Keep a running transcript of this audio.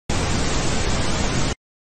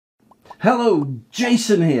Hello,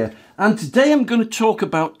 Jason here, and today I'm going to talk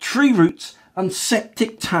about tree roots and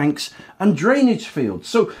septic tanks and drainage fields.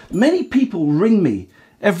 So many people ring me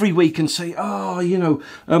every week and say, I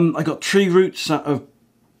got tree roots that have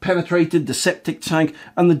penetrated the septic tank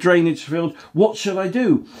and the drainage field. What should I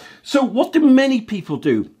do? So what do many people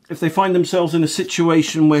do if they find themselves in a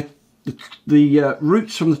situation where the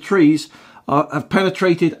roots from the trees have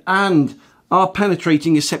penetrated and are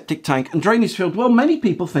penetrating your septic tank and drainage field? Well, many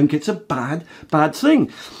people think it's a bad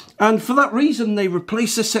thing. And for that reason, they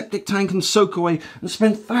replace the septic tank and soak away and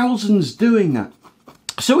spend thousands doing that.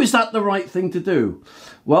 So is that the right thing to do?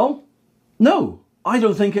 Well, no, I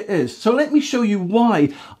don't think it is. So let me show you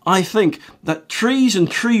why I think that trees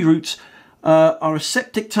and tree roots are a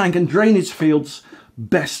septic tank and drainage field's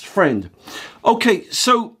best friend. Okay,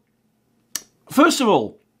 so first of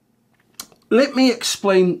all, let me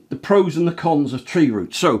explain the pros and the cons of tree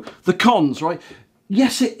roots. So the cons, right?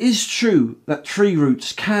 Yes, it is true that tree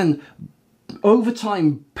roots can, over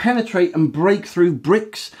time, penetrate and break through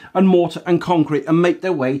bricks and mortar and concrete and make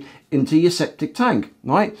their way into your septic tank,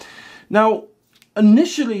 right? Now,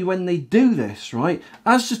 initially when they do this, right,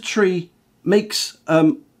 as the tree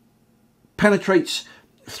penetrates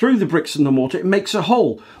through the bricks and the mortar, it makes a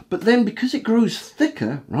hole. But then because it grows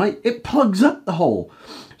thicker, right, it plugs up the hole.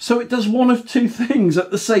 So it does one of two things at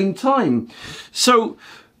the same time. So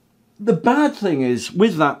the bad thing is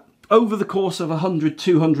with that, over the course of 100,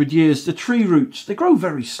 200 years, the tree roots, they grow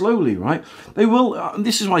very slowly, right? They will,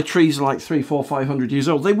 this is why trees are like 300, 400, 500 years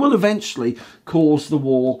old. They will eventually cause the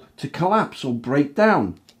wall to collapse or break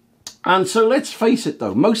down. And so let's face it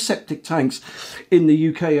though, most septic tanks in the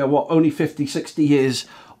UK are only 50, 60 years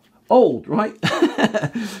old, right?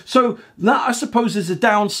 So that, I suppose, is a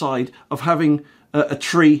downside of having a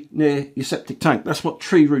tree near your septic tank. That's what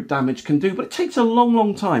tree root damage can do, but it takes a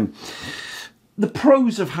long time. The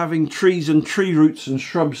pros of having trees and tree roots and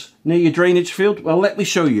shrubs near your drainage field, well, let me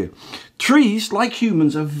show you. Trees, like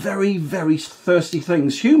humans, are very thirsty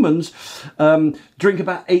things. Humans drink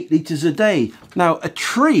about 8 litres a day. Now, a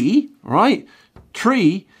tree, right?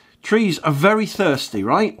 Trees are very thirsty,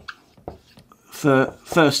 right?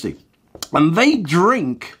 Thirsty. And they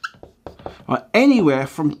drink anywhere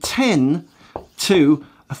from 10 to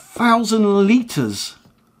 1,000 litres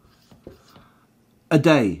a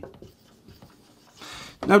day.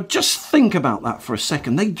 Now just think about that for a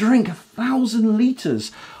second. They drink 1,000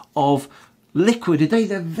 litres of liquid a day.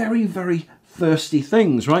 They're very thirsty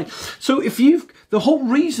things, right? So the whole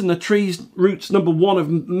reason the tree's roots, number one, have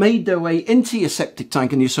made their way into your septic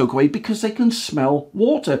tank and your soak away, because they can smell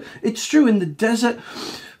water. It's true in the desert.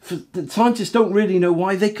 The scientists don't really know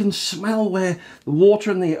why. They can smell where the water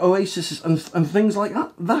and the oases and things like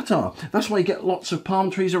that are. That's why you get lots of palm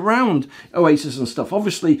trees around oases and stuff.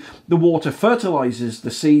 Obviously, the water fertilizes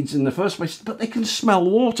the seeds in the first place, but they can smell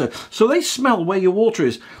water. So they smell where your water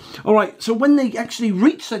is. All right, so when they actually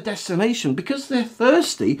reach their destination, because they're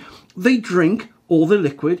thirsty, they drink all the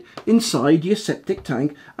liquid inside your septic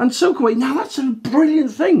tank and soak away. Now that's a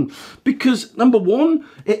brilliant thing, because number one,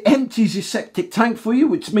 it empties your septic tank for you,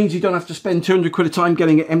 which means you don't have to spend 200 quid a time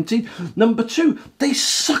getting it emptied. Number two, they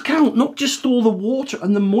suck out not just all the water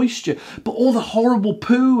and the moisture, but all the horrible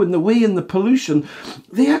poo and the wee and the pollution.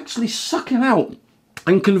 They actually suck it out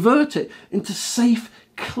and convert it into safe,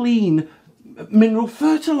 clean mineral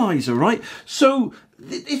fertilizer, right? So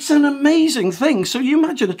it's an amazing thing. So you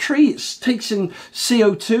imagine a tree, it takes in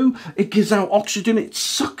CO2, it gives out oxygen, it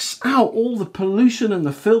sucks out all the pollution and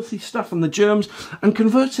the filthy stuff and the germs and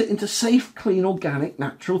converts it into safe, clean, organic,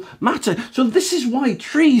 natural matter. So this is why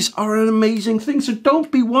trees are an amazing thing. So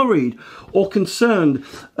don't be worried or concerned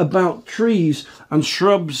about trees and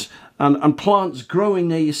shrubs and plants growing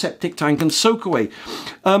near your septic tank and soak away.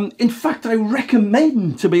 In fact, I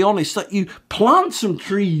recommend, to be honest, that you plant some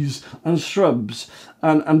trees and shrubs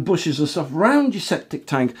and bushes and stuff around your septic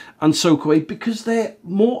tank and soak away, because they're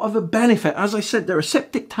more of a benefit. As I said, they're a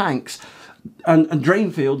septic tank's and drain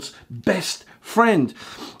field's best friend.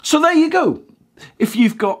 So there you go. If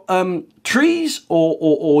you've got trees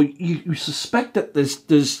or you suspect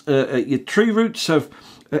that your tree roots have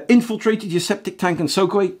infiltrated your septic tank and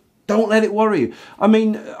soak away, don't let it worry you. I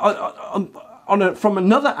mean, from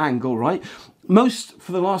another angle, right?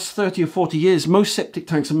 For the last 30 or 40 years, most septic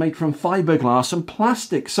tanks are made from fiberglass and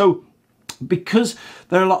plastic. So because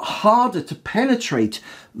they're a lot harder to penetrate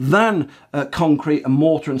than concrete and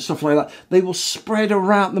mortar and stuff like that, they will spread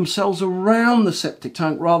around themselves around the septic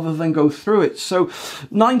tank rather than go through it. So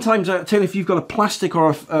 9 times out of 10, if you've got a plastic or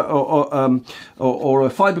a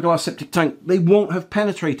fiberglass septic tank, they won't have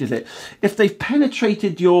penetrated it. If they've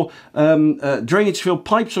penetrated your drainage field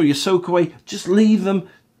pipes or your soak away, just leave them.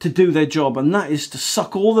 to do their job, and that is to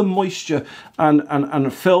suck all the moisture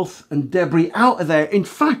and filth and debris out of there. In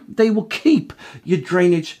fact, they will keep your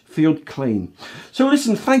drainage field clean. So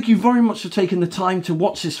listen, thank you very much for taking the time to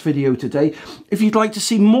watch this video today. If you'd like to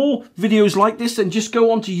see more videos like this, then just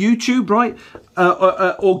go onto YouTube, right,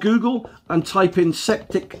 or Google and type in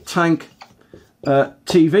Septic Tank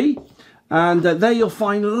TV. And there you'll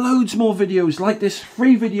find loads more videos like this,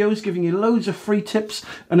 free videos giving you loads of free tips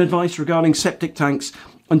and advice regarding septic tanks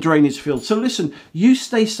and drainage fields. So listen, you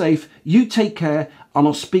stay safe, you take care, and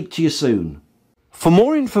I'll speak to you soon. For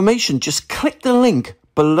more information, just click the link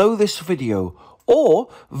below this video or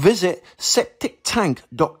visit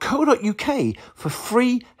septictank.co.uk for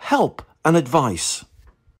free help and advice.